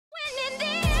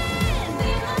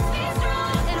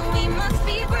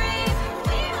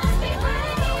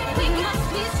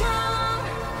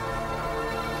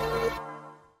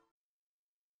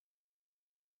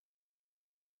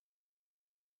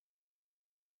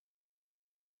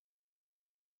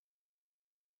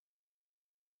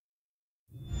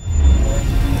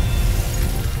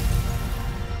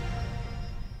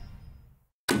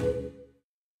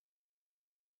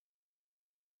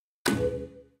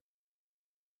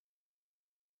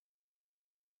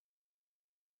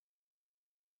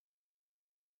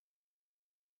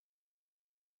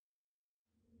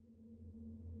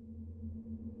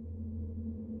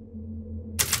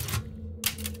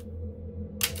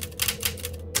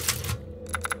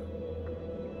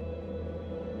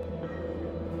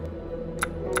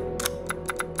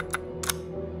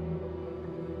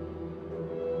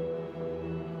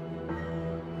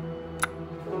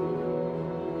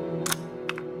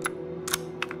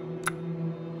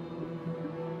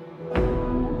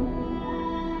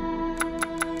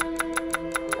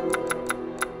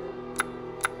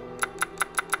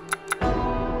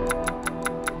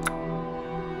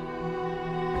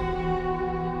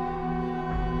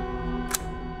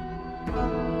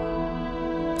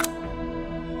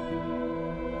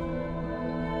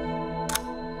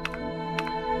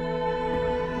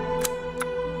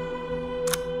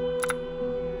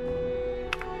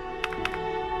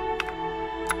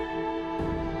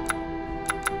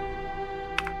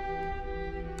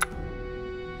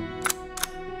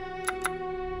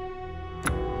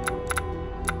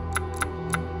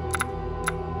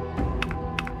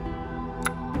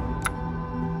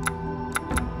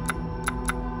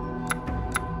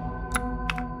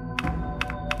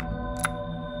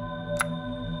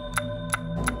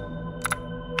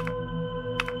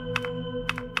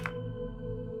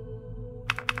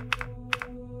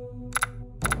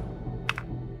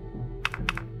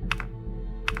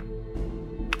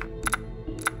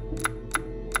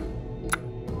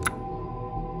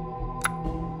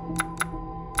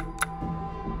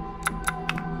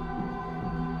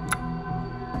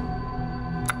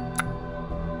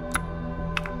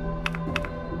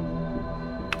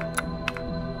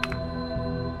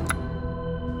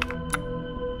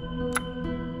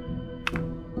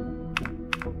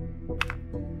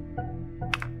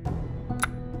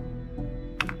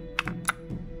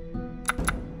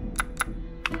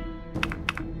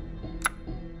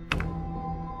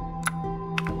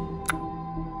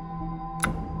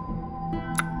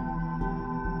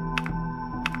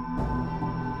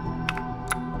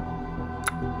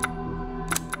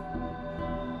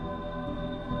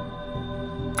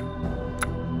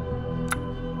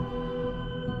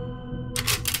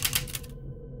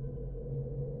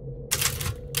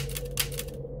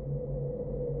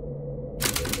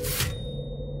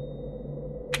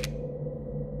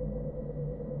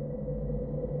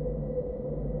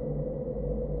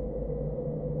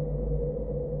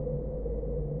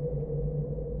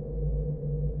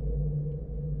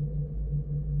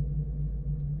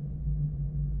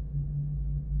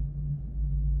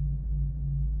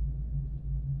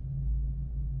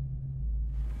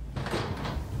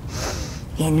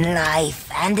In life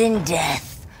and in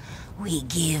death, we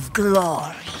give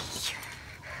glory.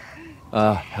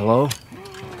 Hello?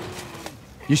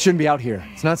 You shouldn't be out here.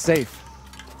 It's not safe.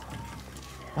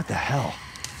 What the hell?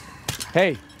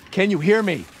 Hey, can you hear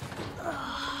me?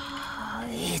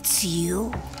 It's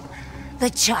you,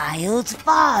 the child's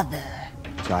father.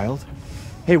 Child?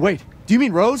 Hey, wait. Do you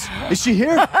mean Rose? Is she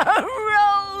here?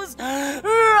 Rose!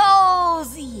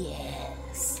 Rose,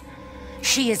 yes.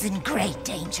 She is in great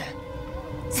danger.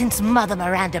 Since Mother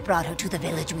Miranda brought her to the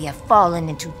village, we have fallen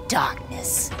into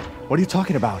darkness. What are you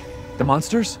talking about? The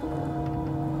monsters?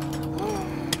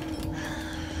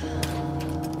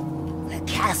 The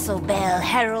castle bell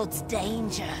heralds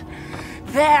danger.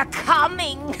 They're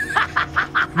coming!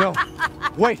 No.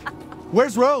 Wait.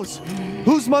 Where's Rose?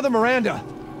 Who's Mother Miranda?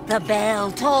 The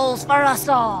bell tolls for us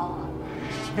all.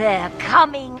 They're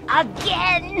coming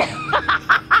again!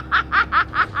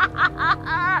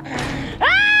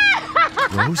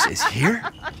 Rose is here?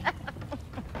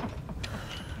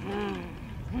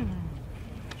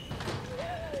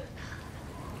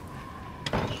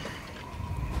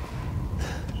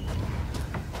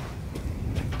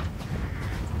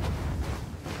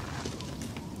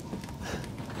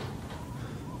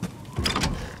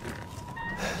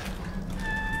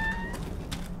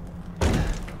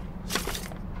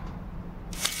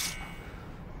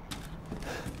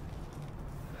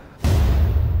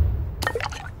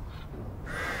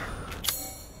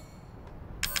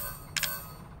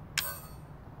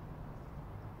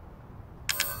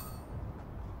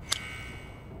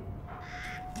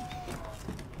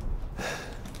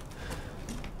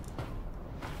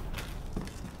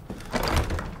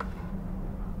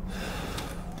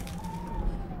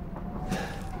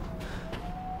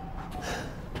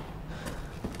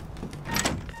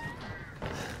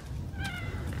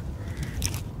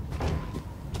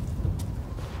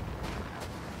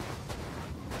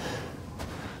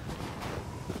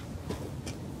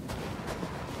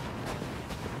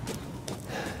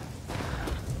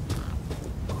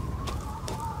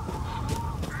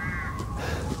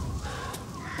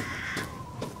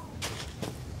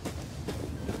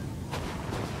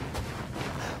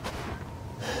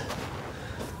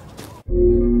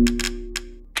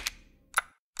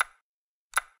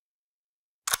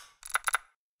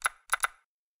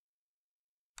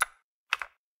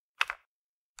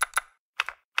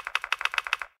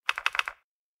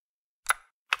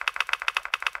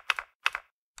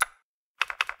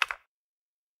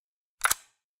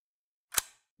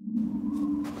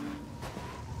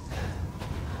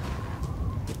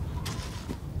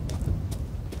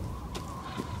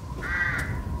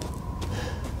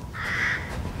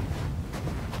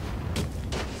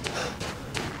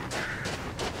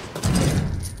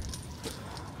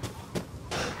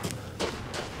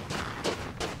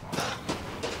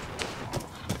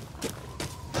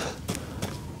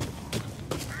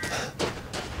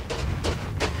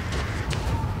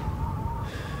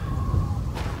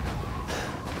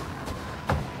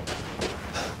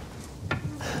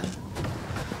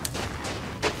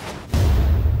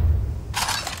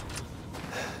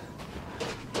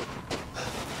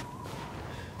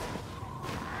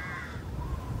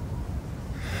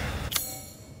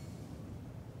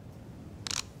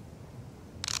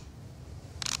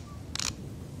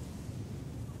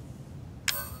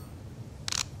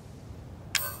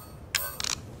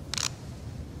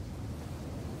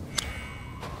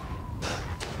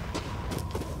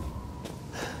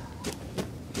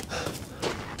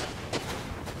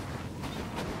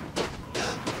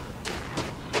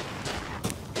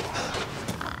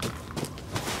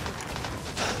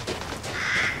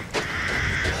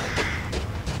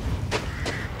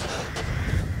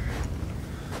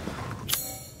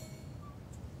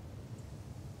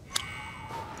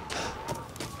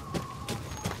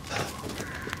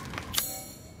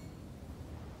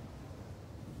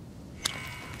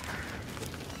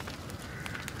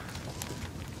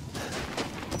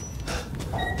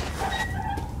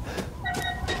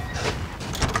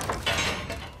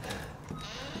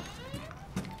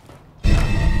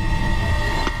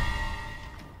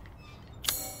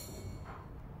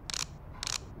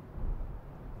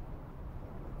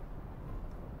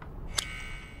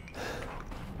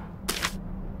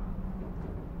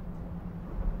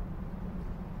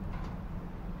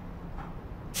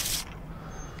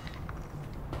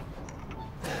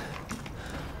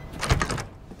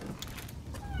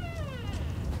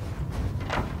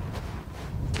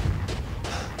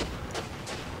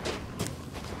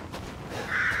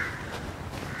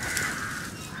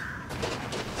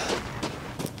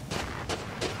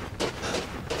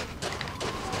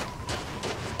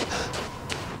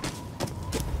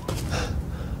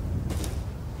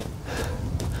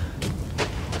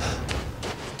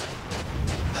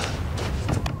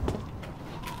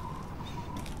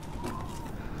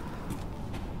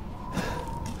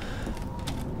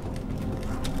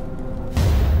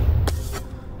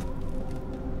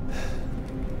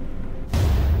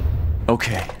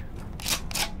 Okay.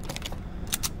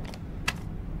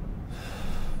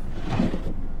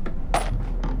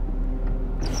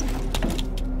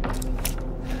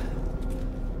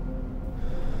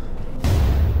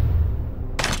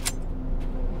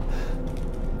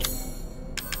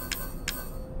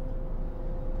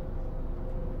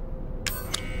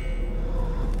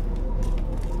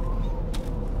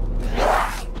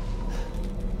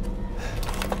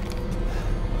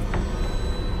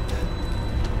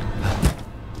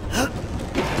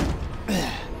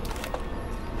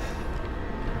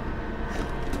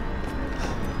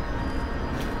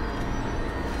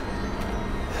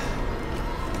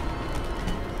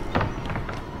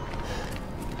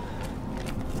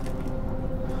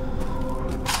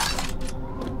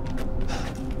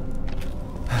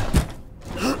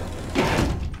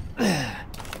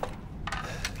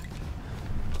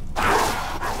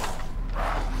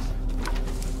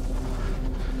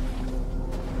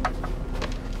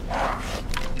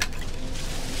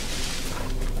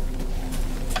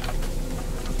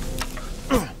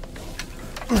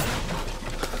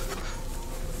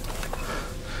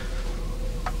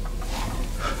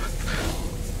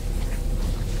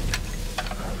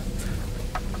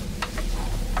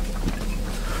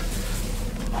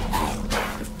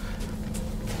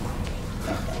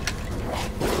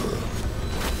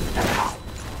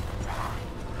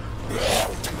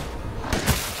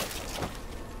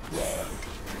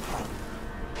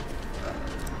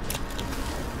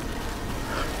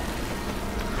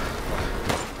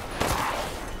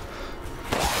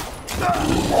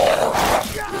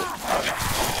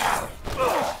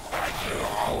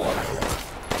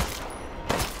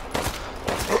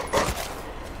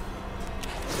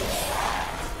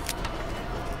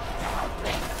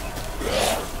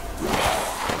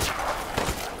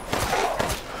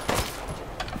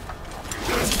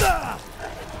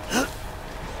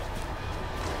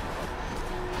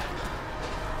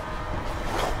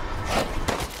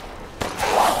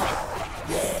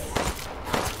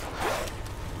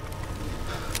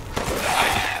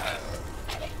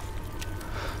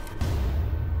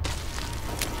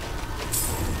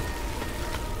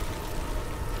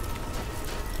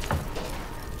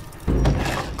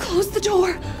 Close the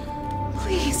door,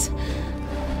 please.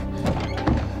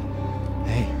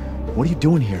 Hey, what are you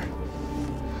doing here?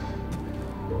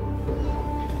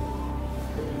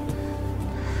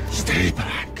 Stay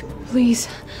back. Please,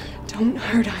 don't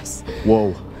hurt us.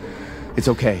 Whoa. It's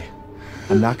okay.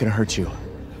 I'm not gonna hurt you.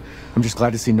 I'm just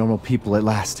glad to see normal people at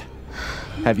last.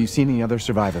 Have you seen any other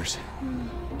survivors?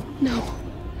 No.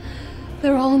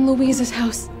 They're all in Louise's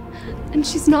house. And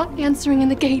she's not answering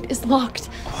and the gate is locked.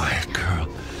 Quiet, girl.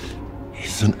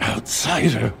 He's an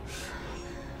outsider.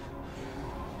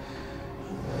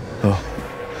 Oh.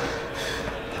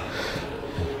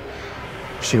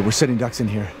 Shit, we're sitting ducks in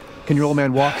here. Can your old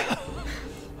man walk?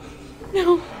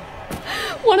 No.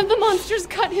 One of the monsters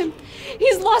cut him.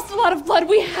 He's lost a lot of blood.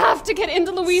 We have to get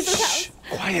into Louise's house.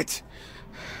 Quiet.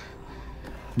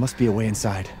 Must be a way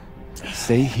inside.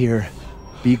 Stay here.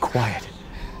 Be quiet.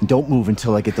 And don't move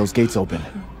until I get those gates open.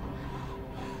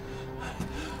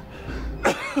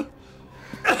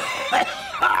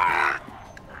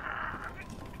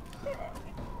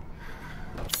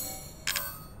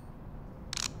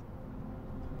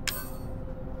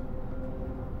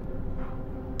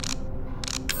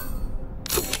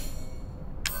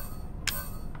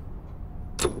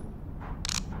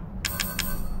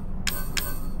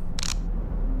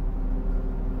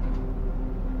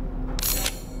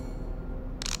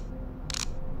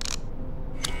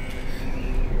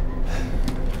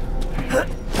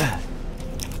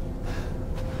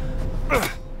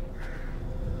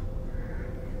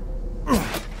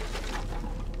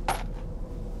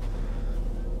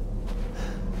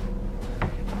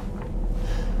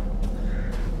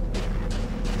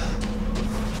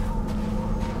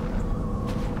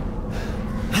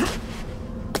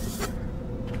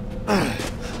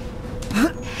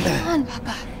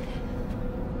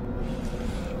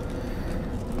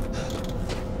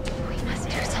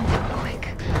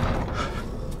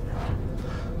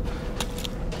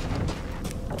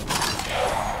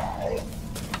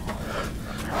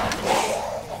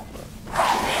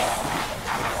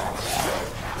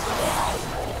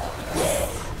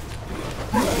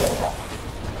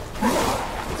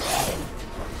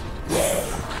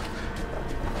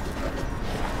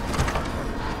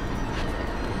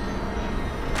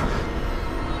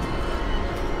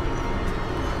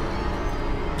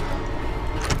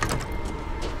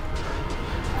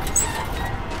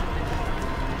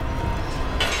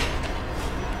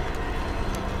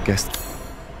 Guess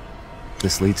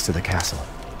this leads to the castle.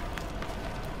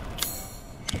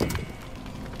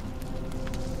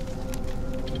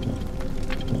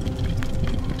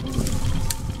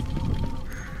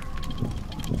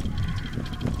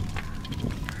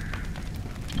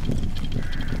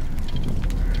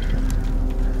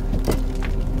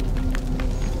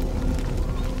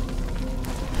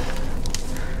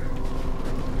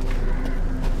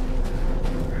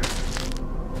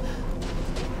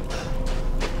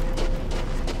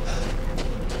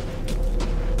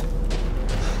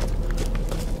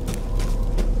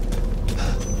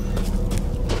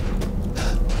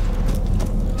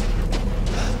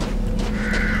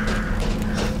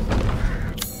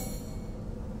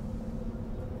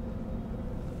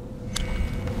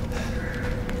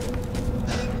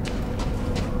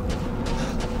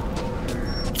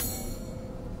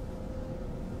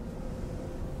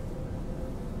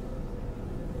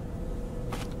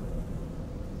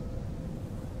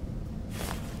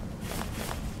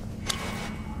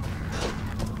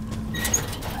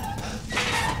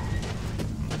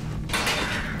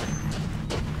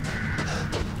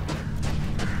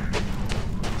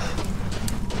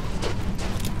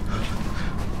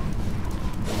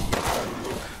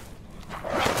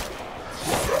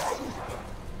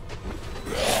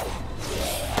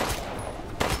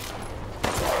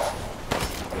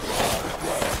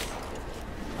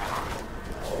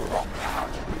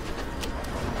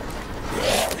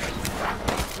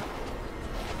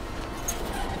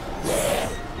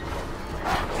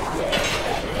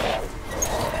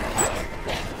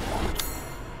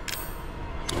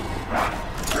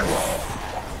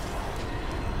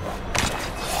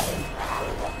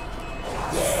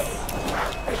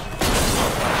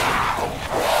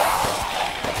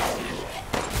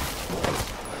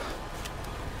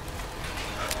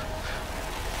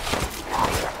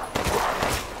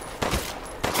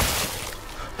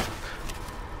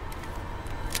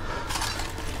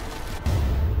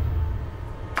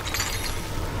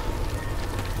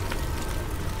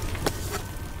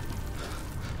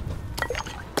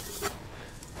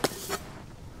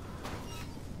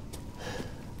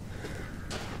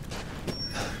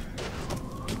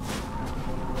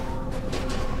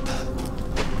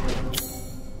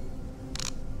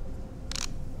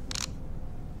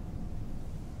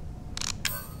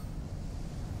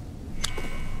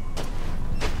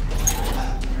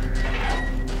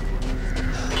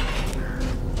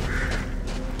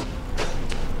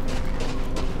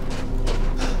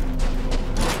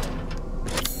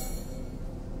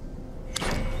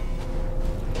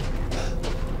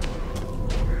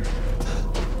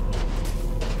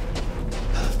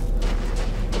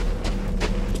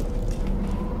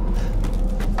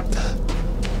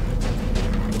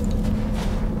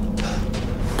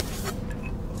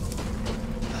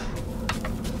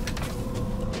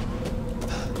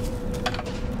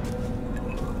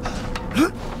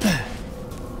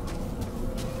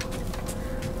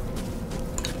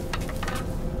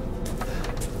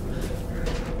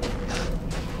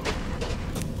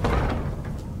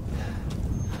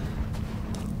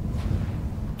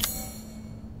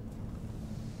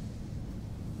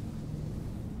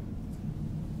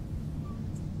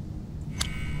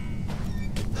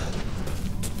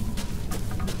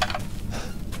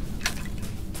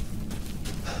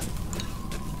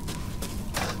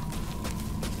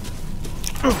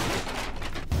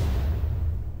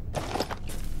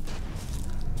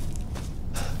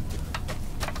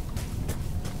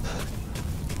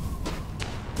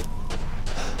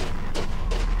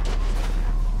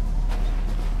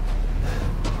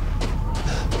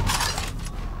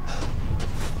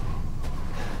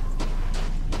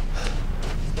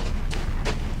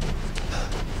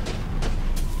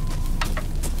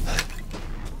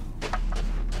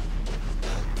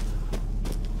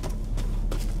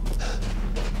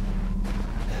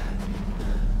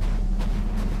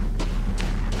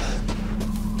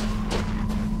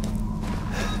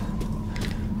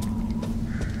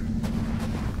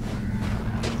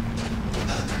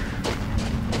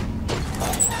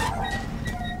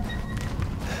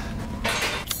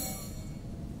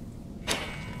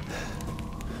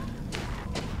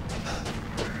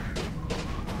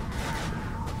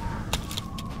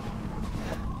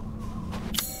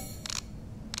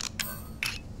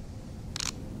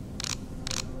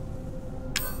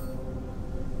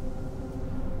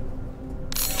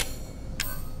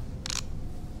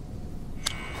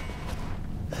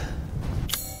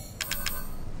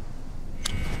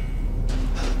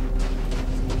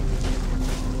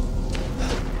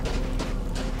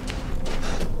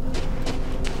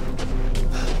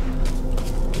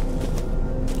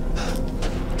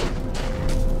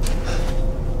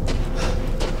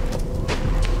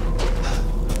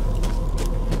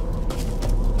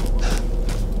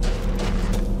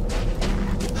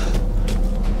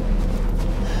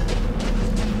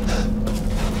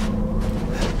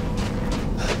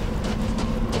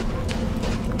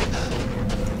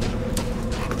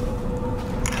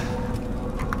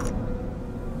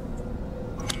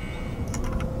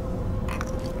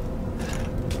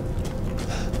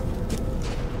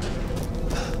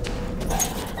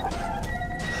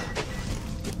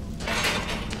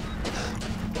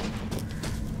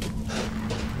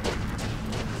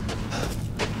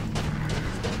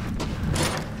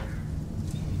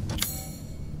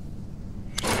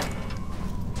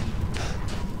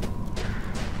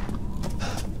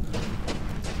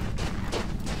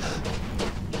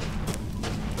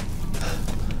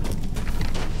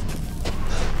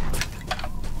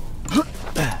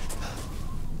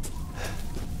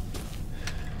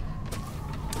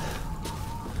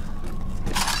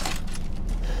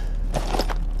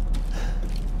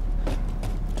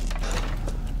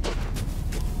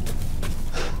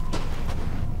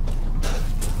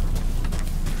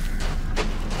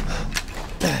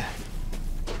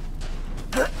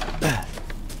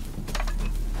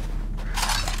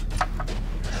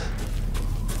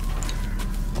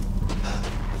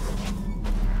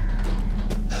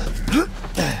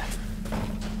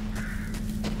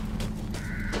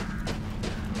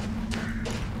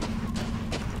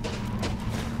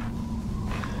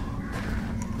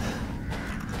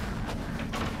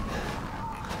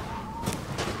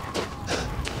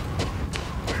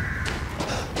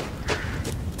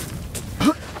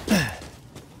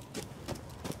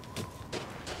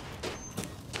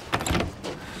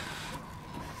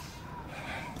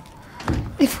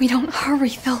 we don't hurry,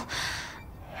 they'll...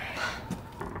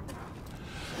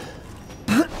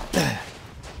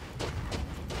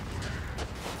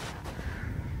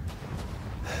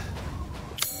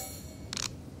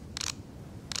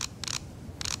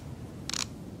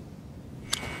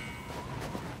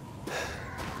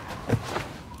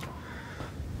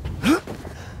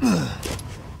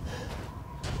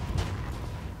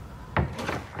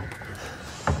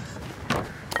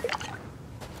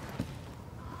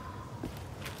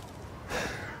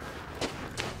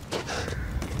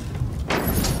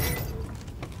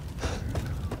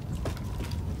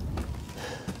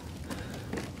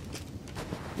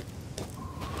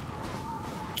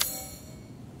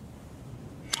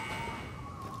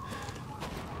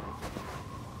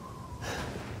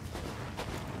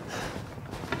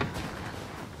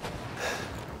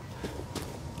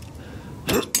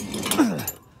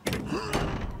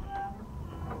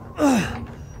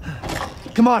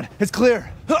 Come on, it's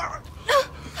clear.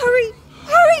 Hurry!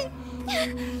 Hurry!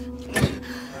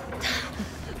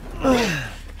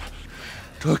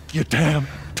 Took your damn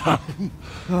time.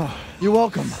 Oh, you're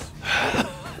welcome.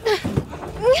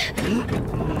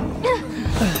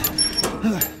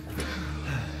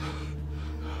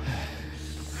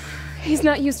 He's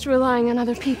not used to relying on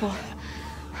other people.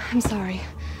 I'm sorry.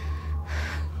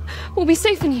 We'll be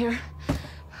safe in here,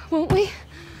 won't we?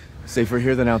 Safer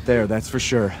here than out there, that's for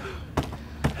sure.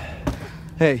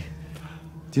 Hey,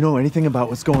 do you know anything about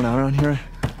what's going on around here?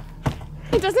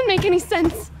 It doesn't make any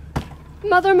sense.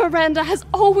 Mother Miranda has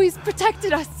always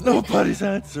protected us. Nobody's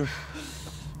answer.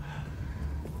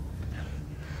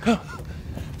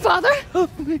 Father?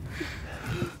 Help me.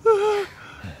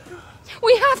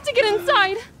 We have to get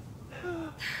inside.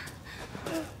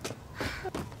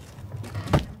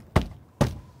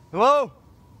 Hello?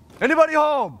 Anybody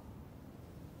home?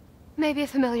 Maybe a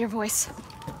familiar voice.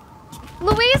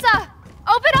 Louisa!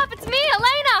 Open up! It's me,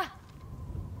 Elena!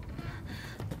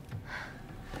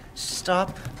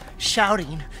 Stop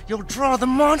shouting. You'll draw the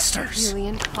monsters.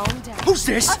 Julian, calm down. Who's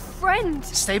this? A friend!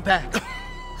 Stay back.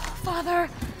 Father!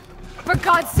 For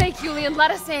God's sake, Julian,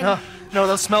 let us in. No,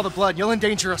 they'll smell the blood. You'll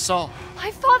endanger us all.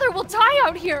 My father will die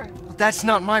out here. That's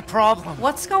not my problem.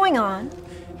 What's going on?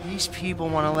 These people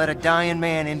want to let a dying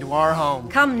man into our home.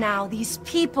 Come now, these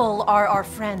people are our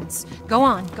friends. Go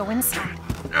on, go inside.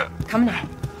 Come now,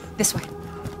 this way.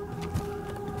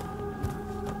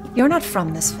 You're not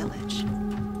from this village.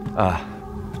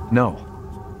 No.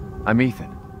 I'm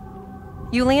Ethan.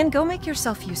 Julian, go make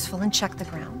yourself useful and check the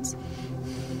grounds.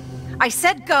 I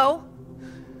said go!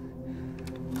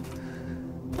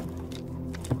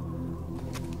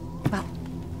 Well,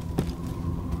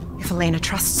 if Elena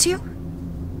trusts you,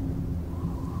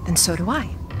 then so do I.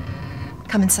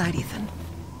 Come inside, Ethan.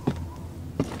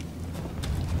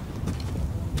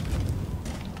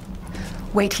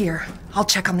 Wait here. I'll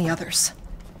check on the others.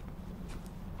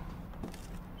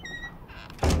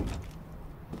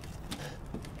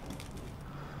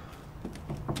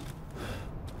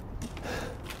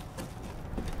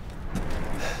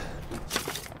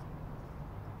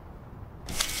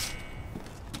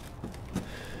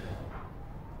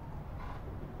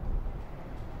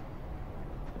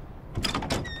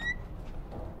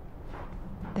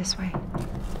 This way.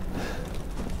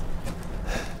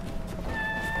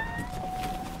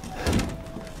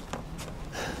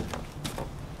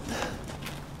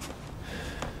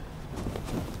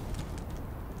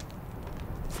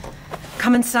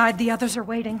 Come inside, the others are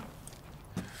waiting.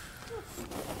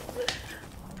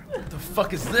 What the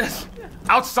fuck is this?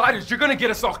 Outsiders, you're gonna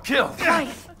get us all killed! Quiet,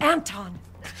 Anton.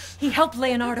 He helped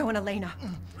Leonardo and Elena.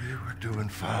 We were doing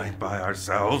fine by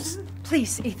ourselves.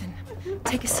 Please, Ethan,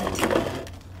 take a seat.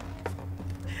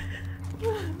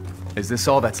 Is this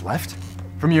all that's left?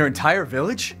 From your entire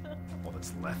village? All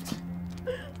that's left?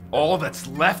 All that's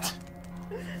left?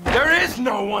 There is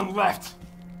no one left!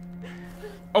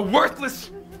 A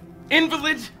worthless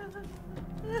invalid?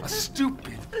 A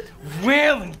stupid,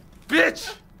 wailing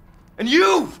bitch! And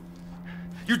you!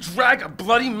 You drag a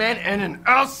bloody man and an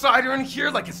outsider in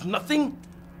here like it's nothing?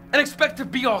 And expect to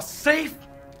be all safe?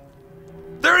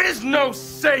 There is no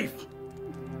safe!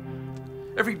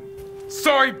 Every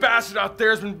sorry bastard out there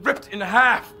has been ripped in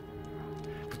half.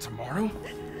 But tomorrow?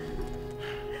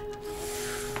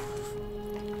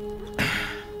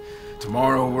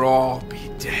 Tomorrow we'll all be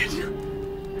dead.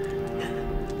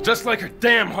 Just like her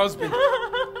damn husband.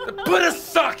 Put a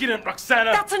sock in it,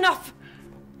 Roxana! That's enough!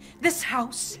 This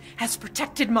house has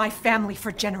protected my family for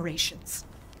generations.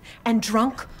 And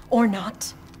drunk or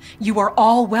not, you are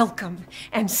all welcome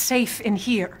and safe in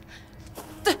here.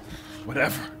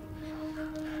 Whatever.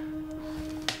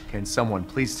 Can someone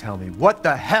please tell me what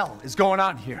the hell is going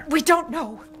on here? We don't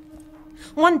know.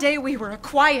 One day we were a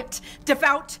quiet,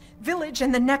 devout village,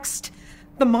 and the next,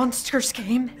 the monsters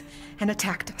came and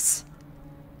attacked us.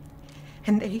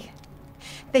 And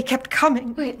they kept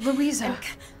coming. Wait, Louisa,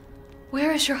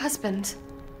 where is your husband?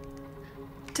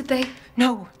 Did they...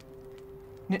 No.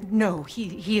 No,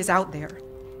 he is out there.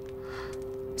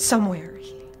 Somewhere.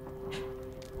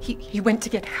 He went to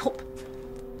get help.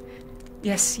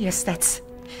 Yes, that's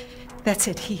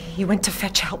it. He went to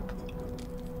fetch help.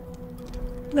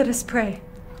 Let us pray.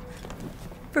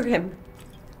 For him.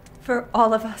 For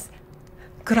all of us.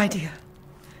 Good idea.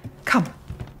 Come.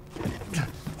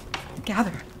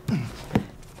 Gather.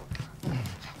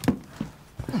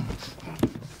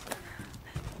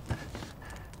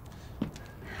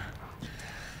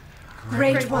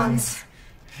 Great ones,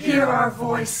 hear our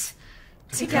voice.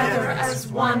 Together as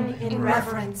one in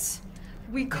reverence,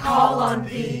 we call on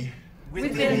thee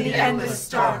within the endless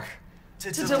dark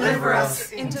to deliver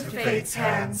us into fate's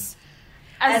hands.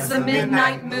 As the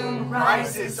midnight moon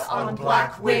rises on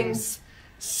black wings,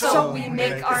 so we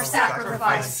make our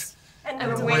sacrifice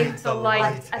and await the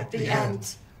light at the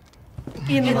end.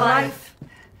 In life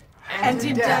and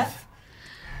in death,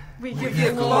 we give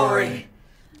you glory,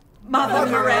 Mother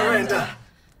Miranda.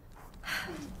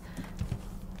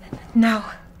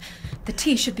 Now, the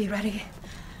tea should be ready.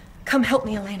 Come help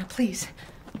me, Elena, please.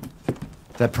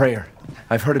 That prayer,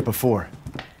 I've heard it before.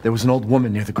 There was an old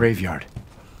woman near the graveyard.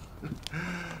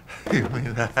 You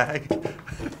mean the hag?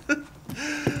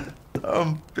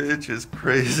 Dumb bitch is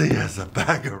crazy as a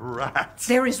bag of rats.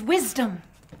 There is wisdom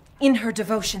in her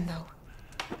devotion, though.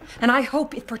 And I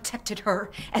hope it protected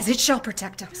her as it shall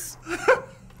protect us. What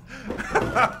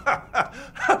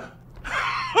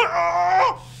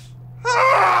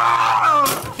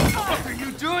are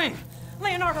you doing?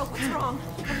 Leonardo, what's wrong?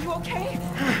 Are you okay?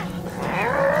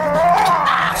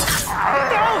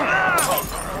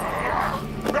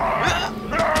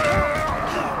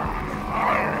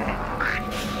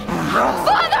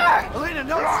 Father! Elena,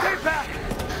 no, stay back!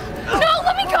 No,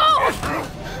 let me go!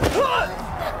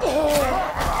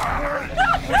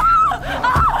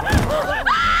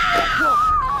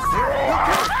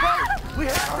 We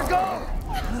have to go!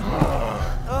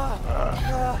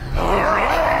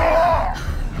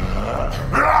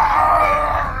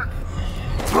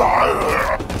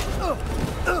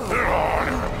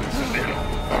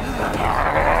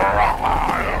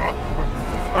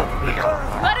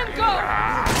 Let him go!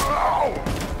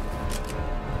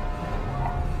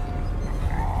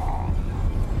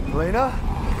 Elena?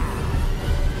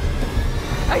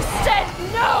 I said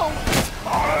no!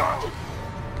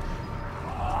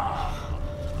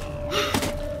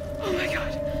 Oh my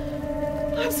God.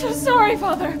 I'm so sorry,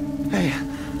 Father. Hey,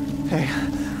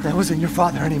 that wasn't your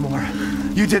father anymore.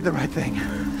 You did the right thing.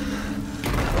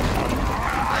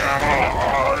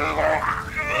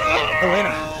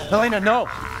 Elena, no!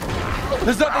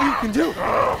 There's nothing you can do!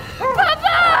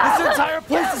 Papa! This entire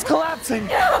place is collapsing!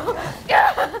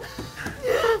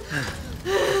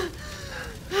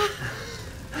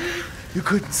 You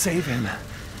couldn't save him.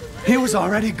 He was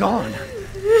already gone.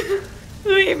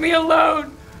 Leave me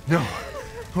alone. No,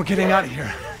 we're getting out of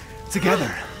here.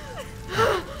 Together.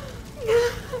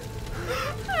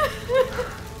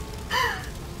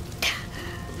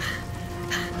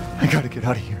 I gotta get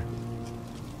out of here.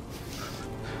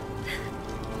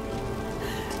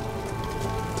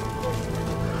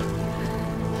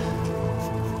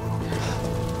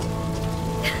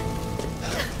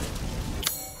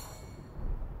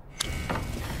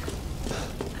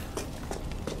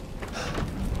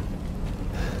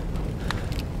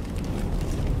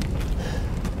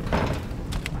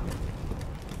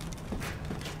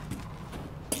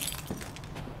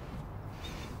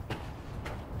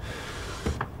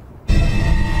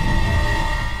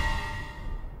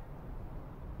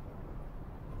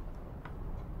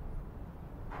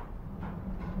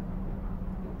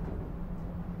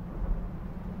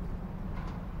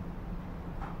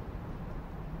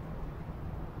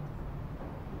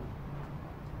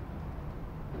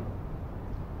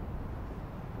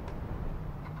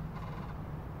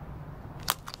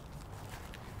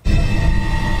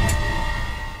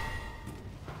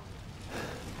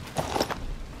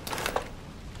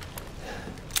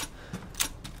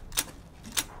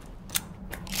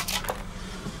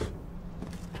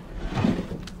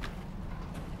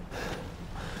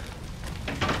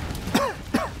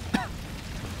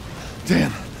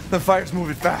 Damn, the fire's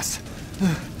moving fast.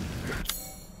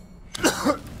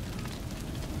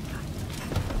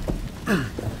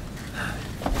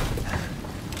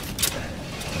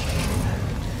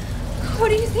 What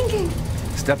are you thinking?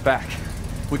 Step back.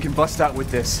 We can bust out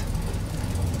with this.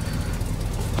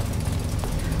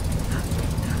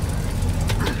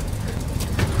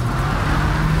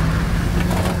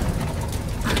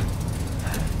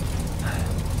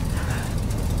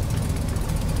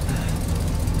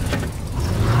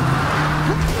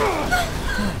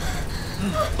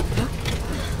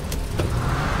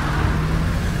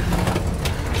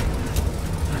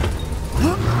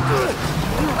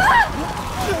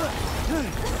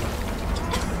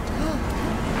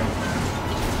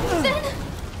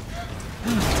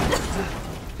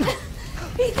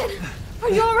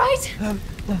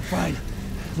 I'm fine.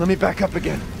 Let me back up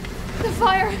again. The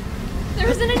fire! There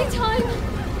isn't any time!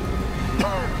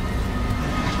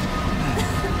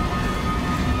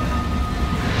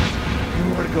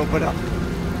 Nowhere to go but up.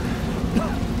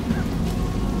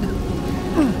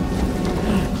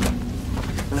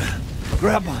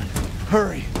 Grab on.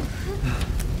 Hurry.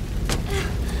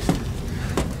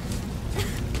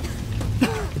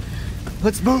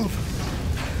 Let's move.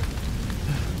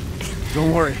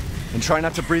 Don't worry, and try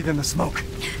not to breathe in the smoke.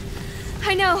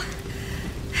 I know.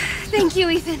 Thank you,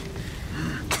 Ethan.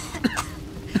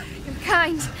 You're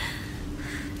kind.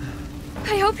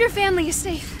 I hope your family is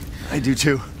safe. I do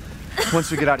too.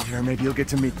 Once we get out of here, maybe you'll get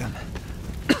to meet them.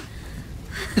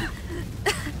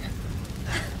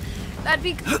 That'd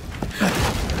be...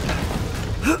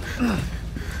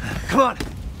 Come on,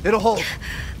 it'll hold.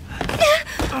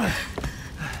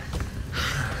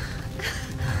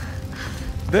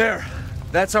 There,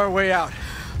 that's our way out.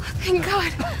 Thank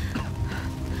God.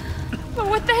 But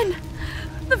what then?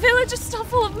 The village is still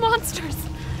full of monsters.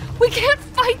 We can't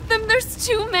fight them, there's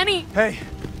too many. Hey,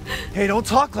 don't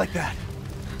talk like that.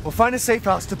 We'll find a safe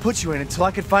house to put you in until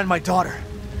I can find my daughter.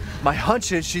 My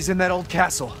hunch is she's in that old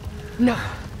castle. No.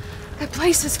 That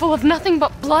place is full of nothing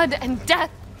but blood and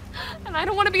death. And I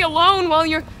don't want to be alone while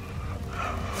you're...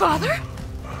 Father?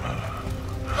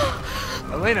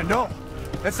 Elena, no.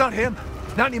 That's not him.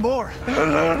 Not anymore. He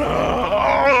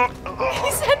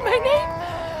said my name.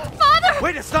 Father!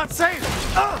 Wait, it's not safe.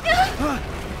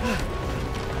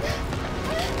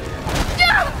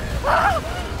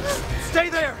 Stay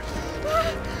there.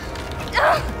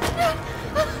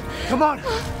 Come on.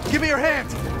 Give me your hand.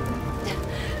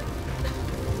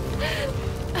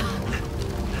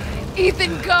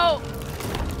 Ethan, go!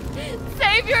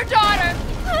 Save your daughter!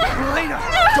 Elena,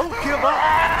 don't give up!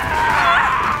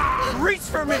 Reach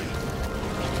for me!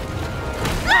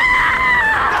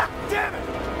 God damn it!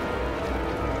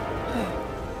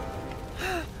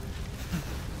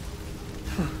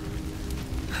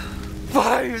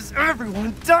 Why is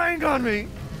everyone dying on me?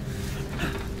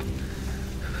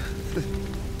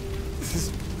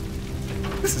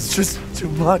 This is just too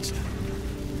much.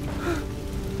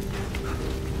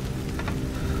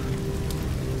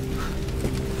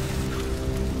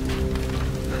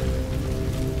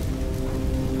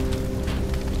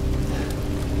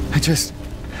 I just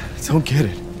don't get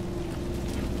it.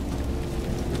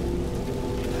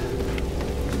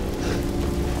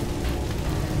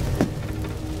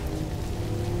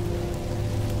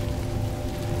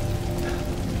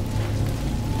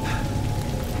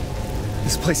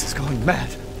 This place is going mad.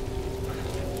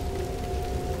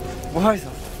 Why the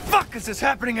fuck is this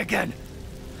happening again?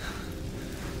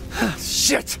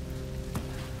 Shit!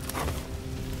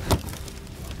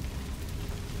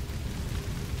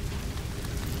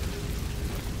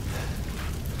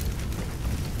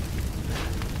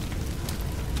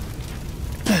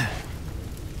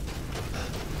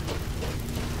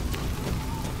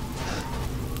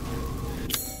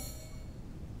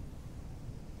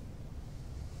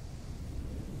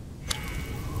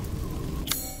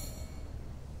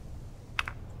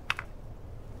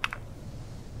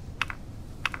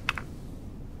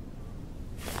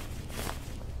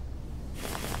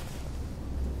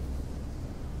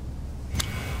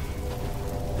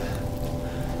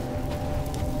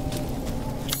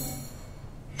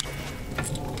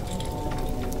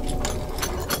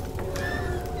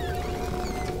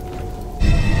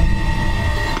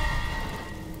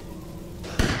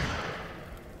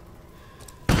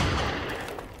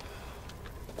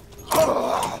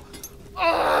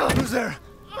 Who's there?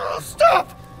 Stop!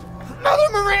 Mother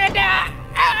Miranda!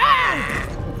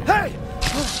 Hey!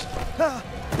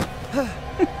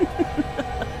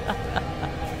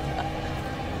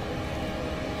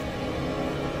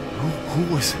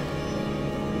 Who was...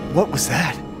 What was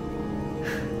that?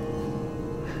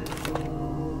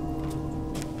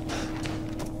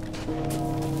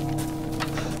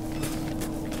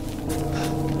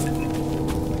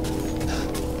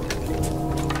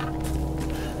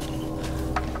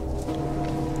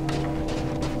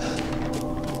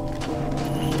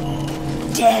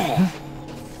 Death.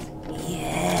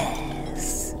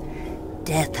 Yes.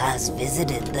 Death has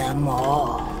visited them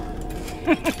all.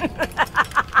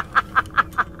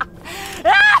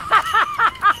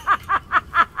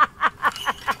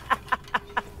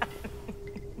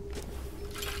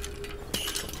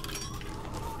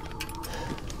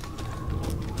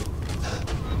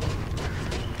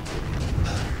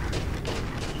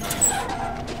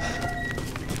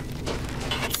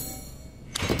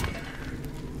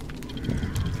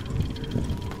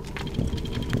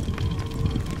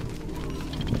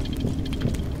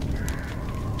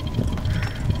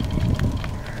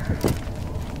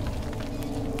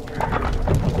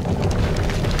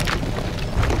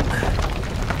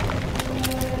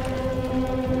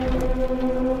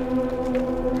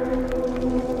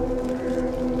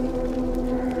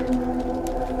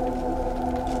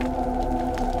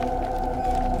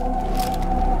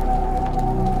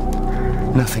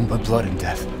 Nothing but blood and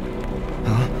death.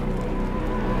 Huh?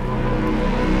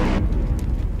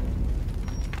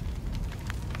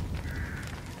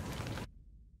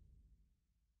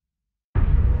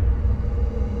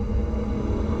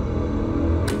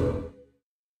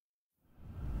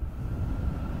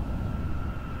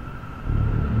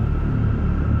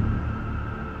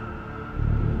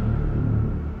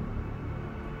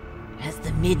 As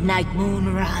the midnight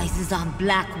moon rises on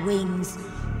black wings,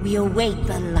 we await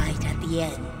the light at the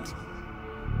end.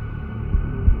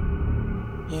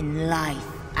 In life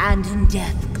and in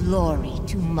death, glory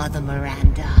to Mother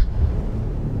Miranda.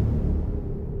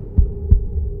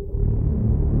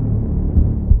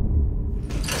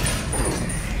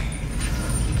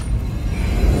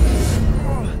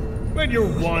 When you're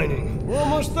whining, we're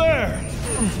almost there.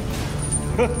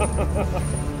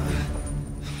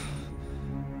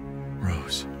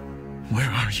 Rose, where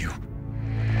are you?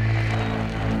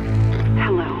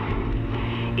 Hello.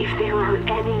 If there are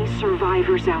any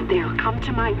survivors out there, come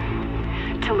to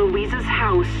Louisa's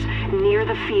house near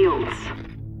the fields.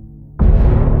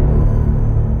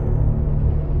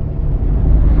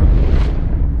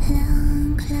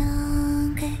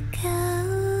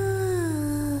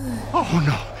 Oh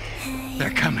no!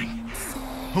 They're coming.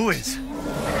 Who is?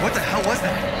 What the hell was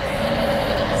that?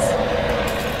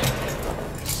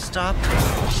 Stop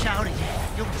shouting.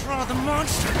 You'll draw the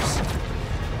monsters.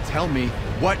 Tell me,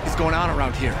 what is going on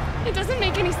around here? It doesn't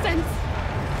make any sense.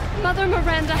 Mother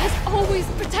Miranda has always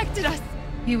protected us.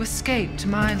 You escaped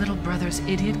my little brother's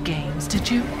idiot games, did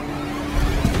you?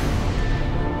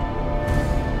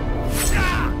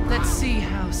 Let's see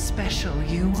how special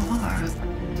you are.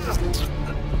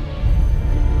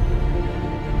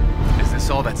 Is this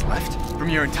all that's left? From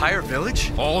your entire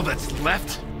village? All that's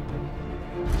left?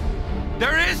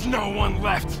 There is no one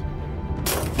left!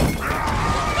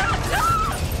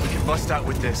 We can bust out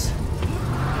with this.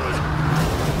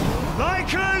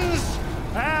 Lycans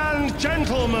and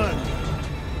gentlemen,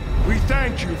 we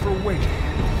thank you for waiting.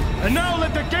 And now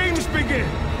let the games begin!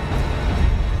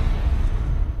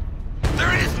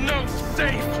 There is no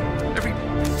safe! Every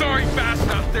sorry bastard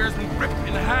out there has been ripped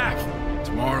in half.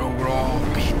 Tomorrow we'll all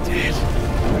be dead.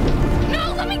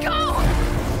 No, let me go!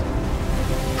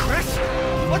 Chris?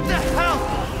 What the hell?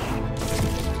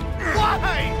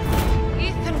 Why?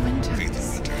 Ethan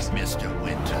Winters. Mr.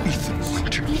 Winter. Ethan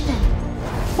Winters.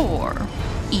 Poor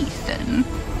Ethan.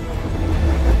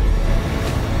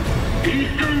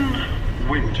 Ethan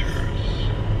Winters.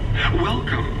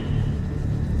 Welcome.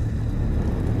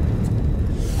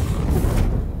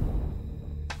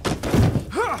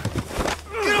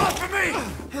 Get off of me!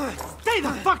 Stay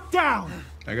the fuck down!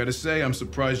 I gotta say, I'm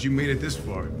surprised you made it this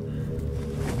far.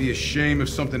 It'd be a shame if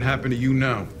something happened to you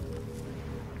now.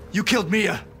 You killed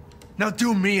Mia. Now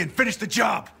do me and finish the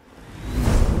job.